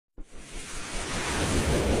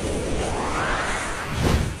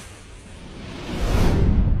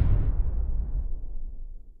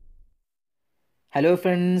Hello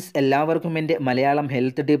friends, എല്ലാവർക്കും എൻ്റെ Malayalam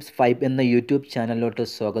health tips 5 എന്ന യൂട്യൂബ് ചാനലിലോട്ട്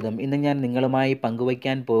സ്വാഗതം. ഇന്ന് ഞാൻ നിങ്ങളുമായി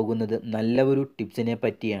പങ്കുവയ്ക്കാൻ പോകുന്നത് നല്ല ഒരു ടിപ്സിനെ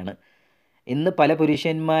പറ്റിയാണ്. ഇന്ന് പല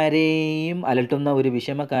പുരുഷന്മാരെയും അലട്ടുന്ന ഒരു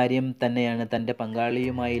വിഷമ കാര്യം തന്നെയാണ് തൻ്റെ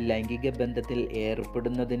പങ്കാളിയുമായി ലൈംഗിക ബന്ധത്തിൽ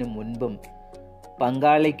ഏർപ്പെടുന്നതിന് മുൻപും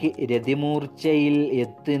പങ്കാളിക്ക് രതിമൂർച്ചയിൽ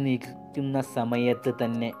എത്തി നിൽക്കുന്ന സമയത്ത്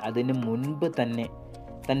തന്നെ അതിനു മുൻപ് തന്നെ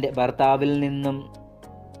തൻ്റെ ഭർത്താവിൽ നിന്നും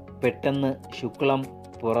പെട്ടെന്ന് ശുക്ലം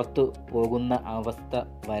പുറത്തു പോകുന്ന അവസ്ഥ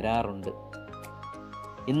വരാറുണ്ട്.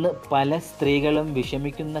 ഇന്ന് പല സ്ത്രീകളും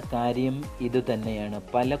വിഷമിക്കുന്ന കാര്യം ഇതുതന്നെയാണ്.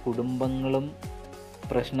 പല കുടുംബങ്ങളും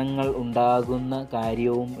പ്രശ്നങ്ങൾ ഉണ്ടാകുന്ന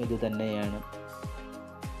കാര്യവും ഇതുതന്നെയാണ്.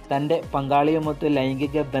 തൻ്റെ പങ്കാളിയുമൊത്ത്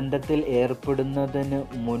ലൈംഗിക ബന്ധത്തിൽ ഏർപ്പെടുന്നതിന്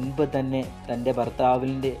മുൻപ് തന്നെ തൻ്റെ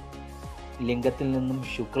ഭർത്താവിൻ്റെ ലിംഗത്തിൽ നിന്നും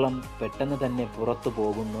ശുക്ലം പെട്ടെന്ന് തന്നെ പുറത്തു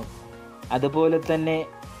പോകുന്നു. അതുപോലെ തന്നെ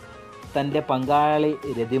തൻ്റെ പങ്കാളി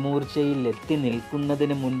രതിമൂർച്ചയിൽ എത്തി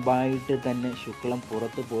നിൽക്കുന്നതിന് മുൻപായിട്ട് തന്നെ ശുക്ലം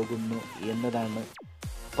പുറത്തു പോകുന്നു എന്നതാണ്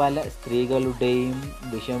പല സ്ത്രീകളുടെയും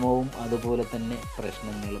വിഷമവും അതുപോലെ തന്നെ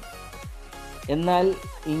പ്രശ്നങ്ങളും. എന്നാൽ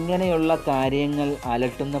ഇങ്ങനെയുള്ള കാര്യങ്ങൾ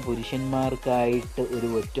അലട്ടുന്ന പുരുഷന്മാർക്കായിട്ട് ഒരു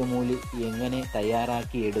ഒറ്റമൂലി എങ്ങനെ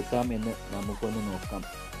തയ്യാറാക്കി എടുക്കാം എന്ന് നമുക്കൊന്ന് നോക്കാം.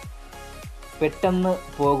 പെട്ടെന്ന്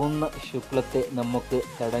പോകുന്ന ശുക്ലത്തെ നമുക്ക്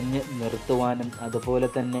തടഞ്ഞ് നിർത്തുവാനും അതുപോലെ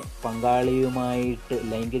തന്നെ പങ്കാളിയുമായിട്ട്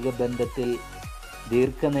ലൈംഗിക ബന്ധത്തിൽ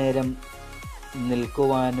ദീർഘനേരം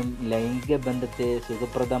നിൽക്കുവാനും ലൈംഗിക ബന്ധത്തെ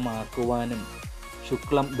സുഖപ്രദമാക്കുവാനും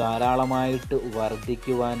ശുക്ലം ധാരാളമായിട്ട്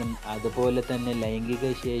വർദ്ധിക്കുവാനും അതുപോലെ തന്നെ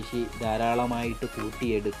ലൈംഗിക ശേഷി ധാരാളമായിട്ട്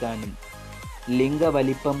കൂട്ടിയെടുക്കാനും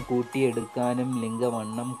ലിംഗവലിപ്പം കൂട്ടിയെടുക്കാനും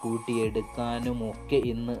ലിംഗവണ്ണം കൂട്ടിയെടുക്കാനുമൊക്കെ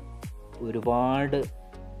ഇന്ന് ഒരുപാട്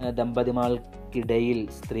ദമ്പതിമാർക്കിടയിൽ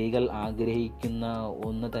സ്ത്രീകൾ ആഗ്രഹിക്കുന്ന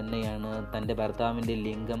ഒന്ന് തന്നെയാണ്. തൻ്റെ ഭർത്താവിൻ്റെ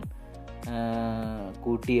ലിംഗം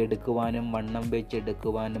കൂട്ടിയെടുക്കുവാനും വണ്ണം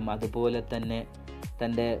വെച്ചെടുക്കുവാനും അതുപോലെ തന്നെ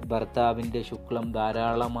തൻ്റെ ഭർത്താവിൻ്റെ ശുക്ലം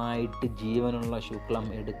ധാരാളമായിട്ട് ജീവനുള്ള ശുക്ലം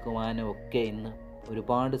എടുക്കുവാനും ഒക്കെ ഇന്ന്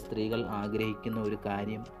ഒരുപാട് സ്ത്രീകൾ ആഗ്രഹിക്കുന്ന ഒരു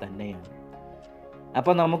കാര്യം തന്നെയാണ്.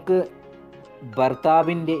 അപ്പോൾ നമുക്ക്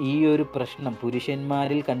ഭർത്താവിൻ്റെ ഈ ഒരു പ്രശ്നം,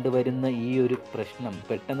 പുരുഷന്മാരിൽ കണ്ടുവരുന്ന ഈ ഒരു പ്രശ്നം,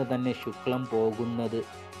 പെട്ടെന്ന് തന്നെ ശുക്ലം പോകുന്നത്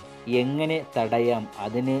എങ്ങനെ തടയാം,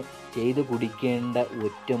 അതിന് ചെയ്തു കുടിക്കേണ്ട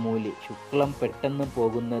ഒറ്റമൂലി, ശുക്ലം പെട്ടെന്ന്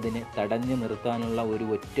പോകുന്നതിന് തടഞ്ഞു നിർത്താനുള്ള ഒരു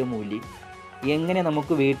ഒറ്റമൂലി എങ്ങനെ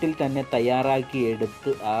നമുക്ക് വീട്ടിൽ തന്നെ തയ്യാറാക്കി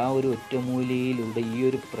എടുത്ത് ആ ഒരു ഒറ്റമൂലിയിലൂടെ ഈ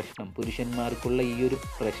ഒരു പ്രശ്നം, പുരുഷന്മാർക്കുള്ള ഈ ഒരു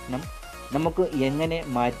പ്രശ്നം നമുക്ക് എങ്ങനെ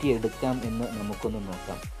മാറ്റിയെടുക്കാം എന്ന് നമുക്കൊന്ന്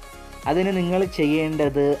നോക്കാം. അതിന് നിങ്ങൾ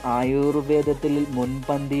ചെയ്യേണ്ടത് ആയുർവേദത്തിൽ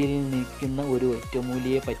മുൻപന്തിയിൽ നിൽക്കുന്ന ഒരു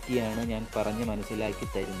ഒറ്റമൂലിയെ പറ്റിയാണ് ഞാൻ പറഞ്ഞ് മനസ്സിലാക്കി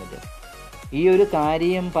തരുന്നത്. ഈ ഒരു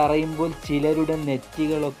കാര്യം പറയുമ്പോൾ ചിലരുടെ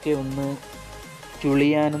നെറ്റികളൊക്കെ ഒന്ന്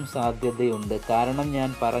ചുളിയാനും സാധ്യതയുണ്ട്. കാരണം ഞാൻ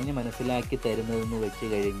പറഞ്ഞ് മനസ്സിലാക്കി തരുന്നതെന്ന് വെച്ച്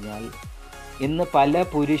കഴിഞ്ഞാൽ ഇന്ന് പല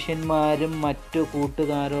പുരുഷന്മാരും മറ്റു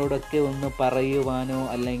കൂട്ടുകാരോടൊക്കെ ഒന്ന് പറയുവാനോ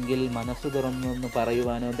അല്ലെങ്കിൽ മനസ്സ് തുറന്നൊന്ന്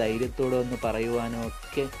പറയുവാനോ ധൈര്യത്തോടെ ഒന്ന് പറയുവാനോ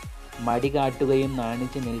ഒക്കെ മടി കാട്ടുകയും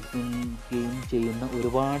നാണിച്ച് നിൽക്കുകയും ചെയ്യുന്ന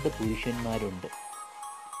ഒരുപാട് പുരുഷന്മാരുണ്ട്.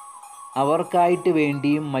 അവർക്കായിട്ട്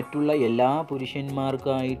വേണ്ടിയും മറ്റുള്ള എല്ലാ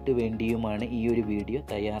പുരുഷന്മാർക്കായിട്ട് വേണ്ടിയുമാണ് ഈ ഒരു വീഡിയോ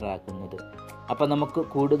തയ്യാറാക്കുന്നത്. അപ്പോൾ നമുക്ക്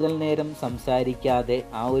കൂടുതൽ നേരം സംസാരിക്കാതെ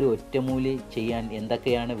ആ ഒരു ഒറ്റമൂലി ചെയ്യാൻ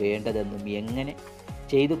എന്തൊക്കെയാണ് വേണ്ടതെന്നും എങ്ങനെ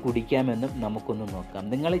ചെയ്ത് കുടിക്കാമെന്നും നമുക്കൊന്ന് നോക്കാം.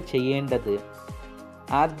 നിങ്ങൾ ചെയ്യേണ്ടത്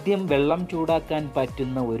ആദ്യം വെള്ളം ചൂടാക്കാൻ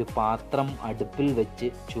പറ്റുന്ന ഒരു പാത്രം അടുപ്പിൽ വെച്ച്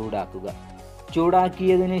ചൂടാക്കുക.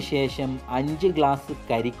 ചൂടാക്കിയതിന് ശേഷം 5 ഗ്ലാസ്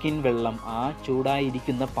കരിക്കിൻ വെള്ളം ആ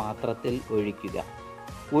ചൂടായിരിക്കുന്ന പാത്രത്തിൽ ഒഴിക്കുക.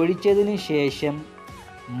 ഒഴിച്ചതിന് ശേഷം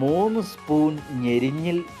 3 സ്പൂൺ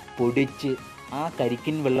ഞെരിഞ്ഞിൽ പൊടിച്ച് ആ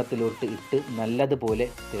കരിക്കിൻ വെള്ളത്തിലോട്ട് ഇട്ട് നല്ലതുപോലെ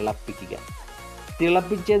തിളപ്പിക്കുക.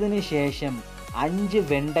 തിളപ്പിച്ചതിന് ശേഷം 5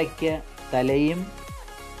 വെണ്ടയ്ക്ക തലയും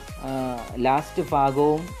ലാസ്റ്റ്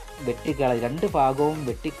ഭാഗവും 2 ഭാഗവും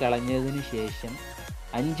വെട്ടിക്കളഞ്ഞതിന് ശേഷം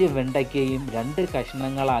 5 വെണ്ടയ്ക്കയും 2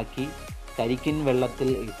 കഷ്ണങ്ങളാക്കി കരിക്കിൻ വെള്ളത്തിൽ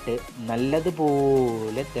ഇട്ട്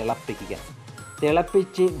നല്ലതുപോലെ തിളപ്പിക്കുക.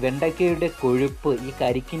 തിളപ്പിച്ച് വെണ്ടയ്ക്കയുടെ കൊഴുപ്പ് ഈ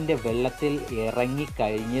കരിക്കിൻ്റെ വെള്ളത്തിൽ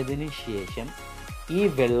ഇറങ്ങിക്കഴിഞ്ഞതിന് ശേഷം ഈ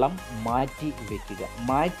വെള്ളം മാറ്റി വയ്ക്കുക.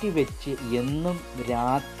 മാറ്റി വെച്ച് എന്നും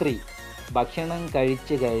രാത്രി ഭക്ഷണം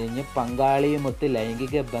കഴിച്ച് കഴിഞ്ഞ് പങ്കാളിയുമൊത്ത്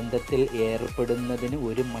ലൈംഗിക ബന്ധത്തിൽ ഏർപ്പെടുന്നതിന്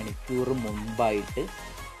 1 മണിക്കൂർ മുൻപായിട്ട്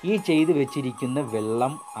ഈ ചെയ്തു വെച്ചിരിക്കുന്ന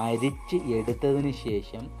വെള്ളം അരിച്ച് എടുത്തതിന്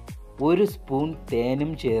ശേഷം 1 സ്പൂൺ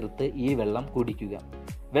തേനും ചേർത്ത് ഈ വെള്ളം കുടിക്കുക.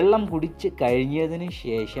 വെള്ളം കുടിച്ച് കഴിഞ്ഞതിന്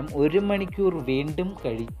ശേഷം 1 മണിക്കൂർ വീണ്ടും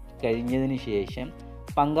കഴിഞ്ഞതിന് ശേഷം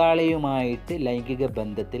പങ്കാളിയുമായിട്ട് ലൈംഗിക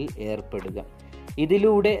ബന്ധത്തിൽ ഏർപ്പെടുക.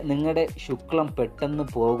 ഇതിലൂടെ നിങ്ങളുടെ ശുക്ലം പെട്ടെന്ന്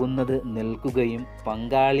പോകുന്നത് നിൽക്കുകയും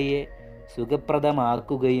പങ്കാളിയെ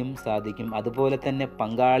സുഖപ്രദമാക്കുകയും സാധിക്കും. അതുപോലെ തന്നെ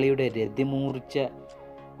പങ്കാളിയുടെ രതിമൂർച്ച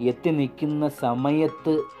എത്തി നിൽക്കുന്ന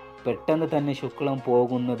സമയത്ത് പെട്ടെന്ന് തന്നെ ശുക്ലം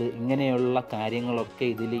പോകുന്നത്, ഇങ്ങനെയുള്ള കാര്യങ്ങളൊക്കെ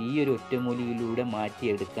ഇതിൽ ഈ ഒരു ഒറ്റമൂലിയിലൂടെ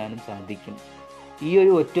മാറ്റിയെടുക്കാനും സാധിക്കും. ഈ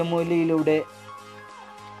ഒരു ഒറ്റമൂലിയിലൂടെ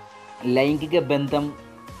ലൈംഗിക ബന്ധം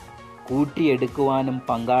കൂട്ടിയെടുക്കുവാനും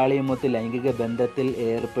പങ്കാളിയുമൊത്ത് ലൈംഗിക ബന്ധത്തിൽ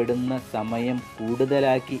ഏർപ്പെടുന്ന സമയം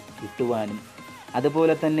കൂടുതലാക്കി കിട്ടുവാനും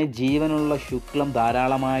അതുപോലെ തന്നെ ജീവനുള്ള ശുക്ലം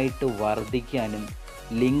ധാരാളമായിട്ട് വർദ്ധിക്കാനും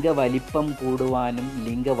ലിംഗവലിപ്പം കൂടുവാനും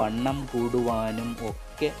ലിംഗവണ്ണം കൂടുവാനും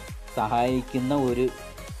ഒക്കെ സഹായിക്കുന്ന ഒരു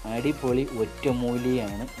അടിപൊളി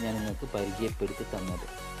ഒറ്റമൂലിയാണ് ഞാൻ നിങ്ങൾക്ക് പരിചയപ്പെടുത്തി തന്നത്.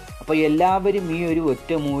 അപ്പോൾ എല്ലാവരും ഈ ഒരു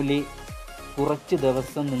ഒറ്റമൂലി കുറച്ച്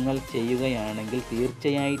ദിവസം നിങ്ങൾ ചെയ്യുകയാണെങ്കിൽ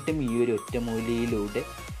തീർച്ചയായിട്ടും ഈ ഒരു ഒറ്റമൂലിയിലൂടെ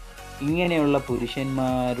ഇങ്ങനെയുള്ള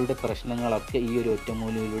പുരുഷന്മാരുടെ പ്രശ്നങ്ങളൊക്കെ ഈ ഒരു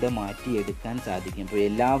ഒറ്റമൂലിയിലൂടെ മാറ്റിയെടുക്കാൻ സാധിക്കും. അപ്പോൾ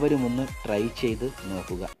എല്ലാവരും ഒന്ന് ട്രൈ ചെയ്ത്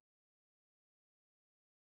നോക്കുക.